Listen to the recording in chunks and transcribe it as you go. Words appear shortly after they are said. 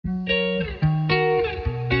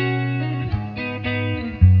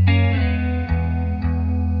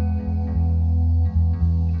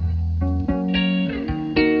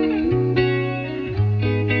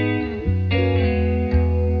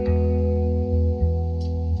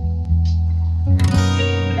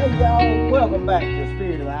Welcome back to the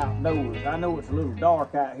Spirit of the Outdoors. I know it's a little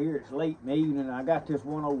dark out here. It's late in the evening. I got this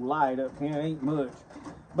one old light up here. It ain't much.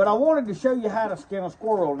 But I wanted to show you how to skin a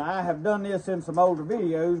squirrel. Now, I have done this in some older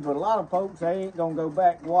videos, but a lot of folks, they ain't going to go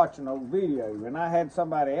back watching those videos. And I had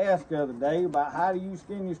somebody ask the other day about how do you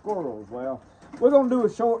skin your squirrels. Well, we're going to do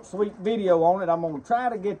a short, sweet video on it. I'm going to try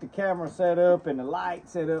to get the camera set up and the light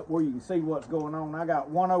set up where you can see what's going on. I got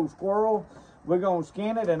one old squirrel. We're going to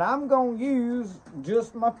skin it, and I'm going to use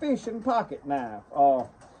just my fishing pocket knife.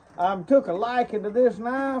 I took a liking to this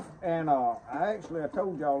knife, and I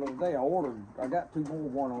told y'all the other day I got 2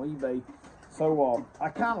 more on eBay. So I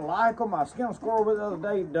kind of like them. I skinned a squirrel with the other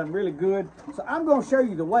day, done really good. So I'm going to show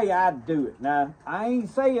you the way I do it. Now, I ain't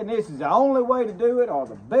saying this is the only way to do it or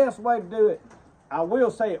the best way to do it. I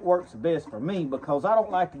will say it works the best for me because I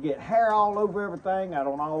don't like to get hair all over everything. I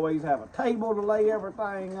don't always have a table to lay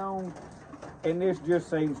everything on. And this just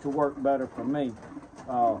seems to work better for me.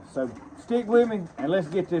 So stick with me and let's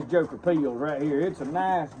get this joker peeled right here. It's a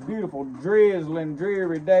nice, beautiful, drizzling,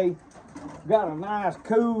 dreary day. Got a nice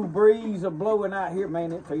cool breeze blowing out here.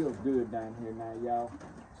 Man, it feels good down here now, y'all.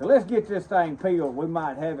 So let's get this thing peeled. We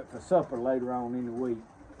might have it for supper later on in the week.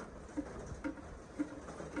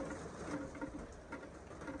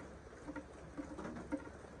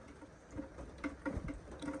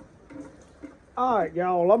 All right,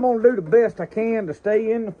 y'all, I'm going to do the best I can to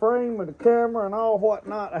stay in the frame with the camera and all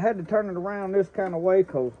whatnot. I had to turn it around this kind of way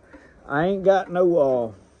because I ain't got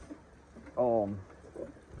no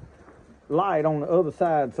light on the other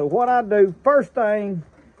side. So what I do, first thing,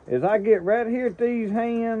 is I get right here at these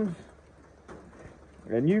hands,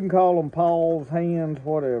 and you can call them paws, hands,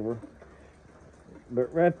 whatever.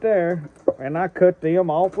 But right there, and I cut them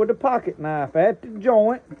off with a pocket knife at the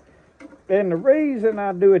joint. And the reason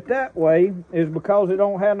I do it that way is because it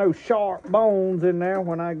don't have no sharp bones in there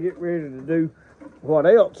when I get ready to do what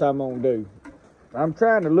else I'm going to do. I'm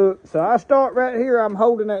trying to look. So I start right here. I'm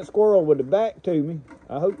holding that squirrel with the back to me.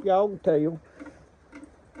 I hope y'all can tell.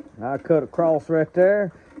 I cut across right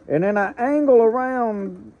there. And then I angle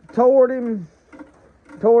around toward him,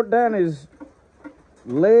 down his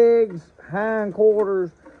legs,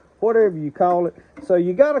 hindquarters, whatever you call it. So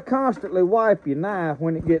you got to constantly wipe your knife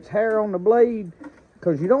when it gets hair on the blade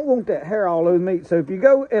because you don't want that hair all over the meat. So if you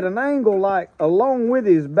go at an angle like along with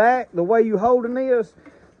his back, the way you holding this,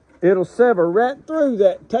 it'll sever right through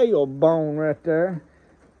that tail bone right there.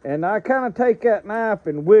 And I kind of take that knife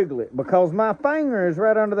and wiggle it because my finger is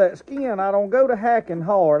right under that skin. I don't go to hacking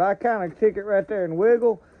hard. I kind of take it right there and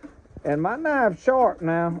wiggle. And my knife's sharp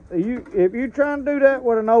now. If you're trying to do that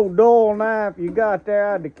with an old dull knife you got there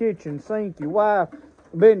out of the kitchen sink your wife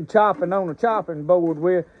been chopping on a chopping board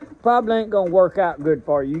with, probably ain't going to work out good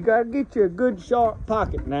for you. You got to get you a good sharp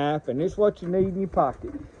pocket knife, and this is what you need in your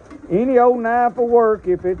pocket. Any old knife will work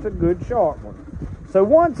if it's a good sharp one. So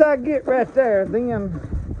once I get right there, then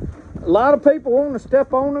a lot of people want to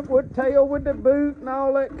step on it with tail with the boot and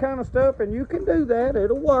all that kind of stuff, and you can do that.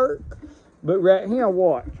 It'll work. But right here,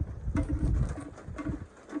 watch.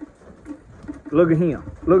 Look at him.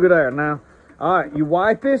 Look at there now. All right, you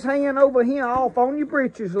wipe this hand over here off on your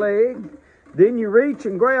breeches leg. Then you reach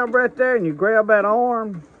and grab right there, and you grab that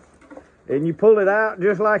arm, and you pull it out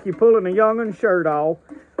just like you're pulling a youngin's shirt off.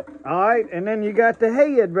 All right, and then you got the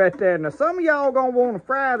head right there. Now, some of y'all gonna want to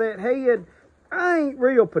fry that head. I ain't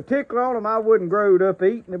real particular on them. I wouldn't grow it up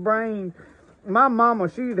eating the brains. My mama,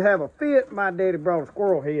 she'd have a fit. My daddy brought a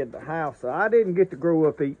squirrel head to the house, so I didn't get to grow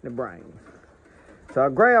up eating the brains. So I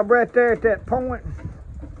grab right there at that point,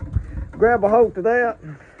 grab a hold of that,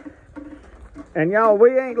 and y'all,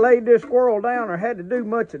 we ain't laid this squirrel down or had to do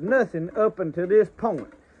much of nothing up until this point.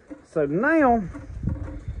 So now,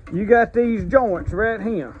 you got these joints right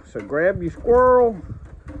here. So grab your squirrel,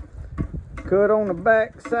 cut on the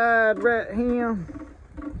back side right here,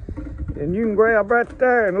 and you can grab right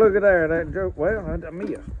there and look at there, that joke, well, I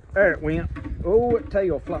missed. There it went. Oh, that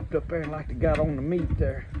tail flopped up there like it got on the meat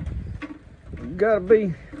there. You gotta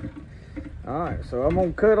be. All right, so I'm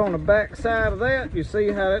gonna cut on the back side of that. You see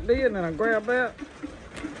how that did, and then I grab that.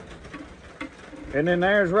 And then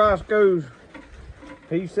there's Roscoe's.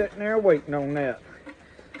 He's sitting there waiting on that.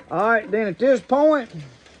 All right, then at this point,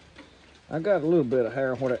 I got a little bit of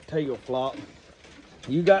hair where that tail flopped.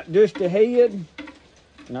 You got just the head.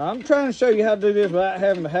 Now I'm trying to show you how to do this without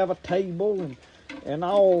having to have a table and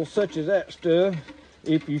all such as that stuff.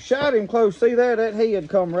 If you shot him close, see there, that head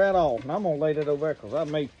come right off. And I'm going to lay that over there because I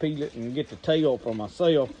may peel it and get the tail for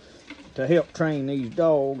myself to help train these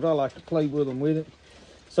dogs. I like to play with them with it.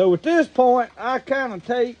 So at this point, I kind of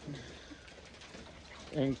take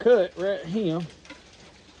and cut right here.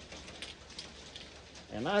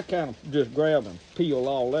 And I kind of just grab and peel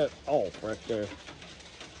all that off right there.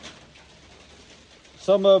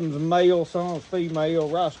 Some of them's male, some of them's female.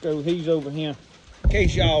 Roscoe, he's over here. In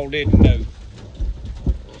case y'all didn't know.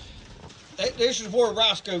 This is where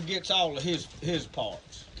Roscoe gets all of his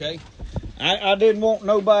parts, okay? I didn't want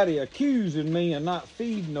nobody accusing me of not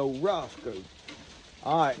feeding no Roscoe.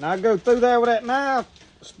 All right, now I go through there with that knife,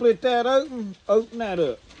 split that open that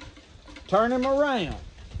up. Turn him around.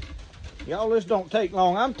 Y'all, this don't take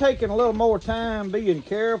long. I'm taking a little more time, being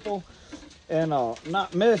careful and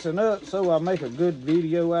not messing up, so I make a good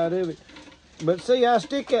video out of it. But see, I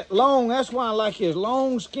stick that long, that's why I like his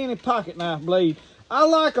long, skinny pocket knife blade. I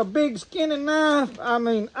like a big skinny knife. I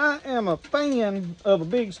mean, I am a fan of a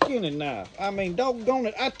big skinny knife. I mean, doggone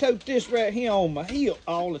it, I tote this right here on my hip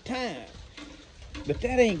all the time. But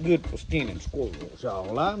that ain't good for skinning squirrels,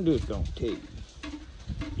 y'all. I'm just gonna tell you.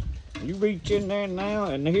 You reach in there now,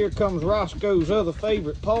 and here comes Roscoe's other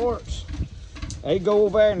favorite parts. They go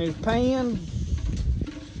over there in his pan.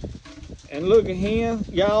 And look at him,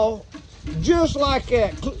 y'all. Just like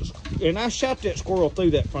that. And I shot that squirrel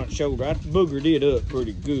through that front shoulder. I boogered it up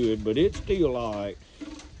pretty good, but it's still all right.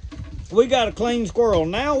 We got a clean squirrel.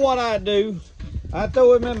 Now what I do, I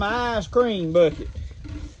throw him in my ice cream bucket.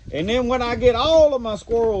 And then when I get all of my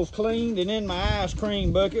squirrels cleaned and in my ice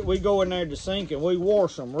cream bucket, we go in there to the sink and we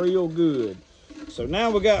wash them real good. So now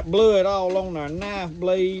we got blood all on our knife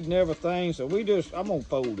blade and everything. So I'm gonna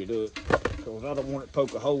fold it up because I don't want it to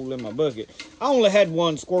poke a hole in my bucket. I only had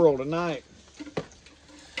one squirrel tonight.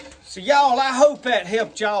 So y'all, I hope that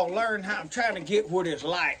helped y'all learn how I'm trying to get where this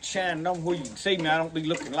light shining on where you can see me. I don't be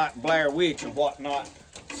looking like Blair Witch and whatnot.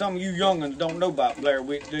 Some of you young'uns don't know about Blair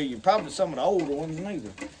Witch, do you? Probably some of the older ones neither.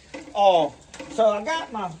 So I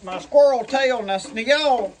got my squirrel tail. Now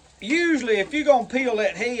y'all, usually if you're gonna peel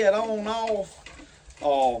that head on off,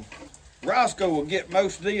 Roscoe will get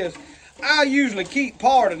most of this. I usually keep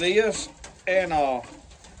part of this and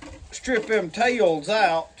strip them tails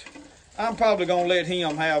out. I'm probably gonna let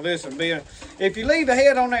him have this and be. If you leave the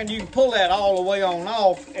head on there, and you can pull that all the way on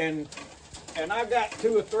off. And I got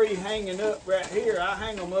 2 or 3 hanging up right here. I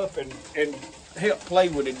hang them up and help play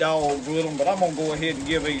with the dogs with them. But I'm gonna go ahead and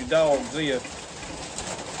give these dogs this.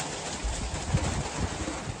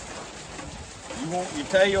 You want your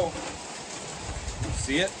tail?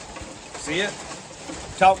 See it? See it?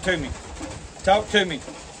 Talk to me. Talk to me.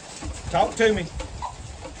 Talk to me.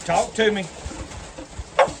 Talk to me.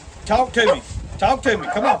 Talk to me. Talk to me.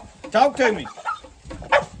 Come on. Talk to me.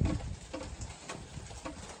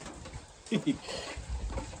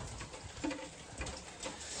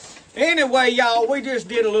 Anyway, y'all, we just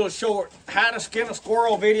did a little short how to skin a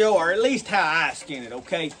squirrel video, or at least how I skin it,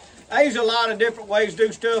 okay? There's a lot of different ways to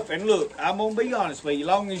do stuff, and look, I'm going to be honest with you. As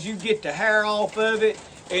long as you get the hair off of it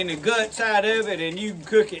and the gut side of it and you can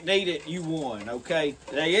cook it and eat it, you won, okay?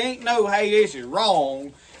 They ain't no, hey, this is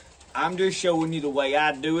wrong. I'm just showing you the way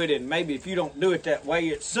I do it, and maybe if you don't do it that way,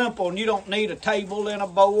 it's simple, and you don't need a table and a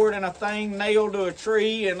board and a thing nailed to a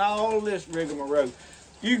tree and all this rigmarole.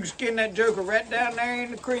 You can skin that joker right down there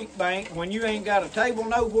in the creek bank when you ain't got a table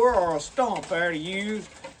nowhere or a stump there to use,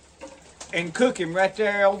 and cook him right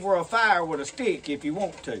there over a fire with a stick if you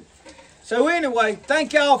want to. So anyway,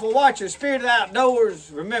 thank y'all for watching Spirit of the Outdoors.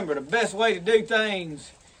 Remember, the best way to do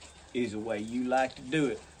things is the way you like to do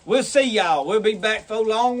it. We'll see y'all. We'll be back for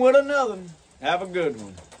long with another one. Have a good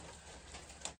one.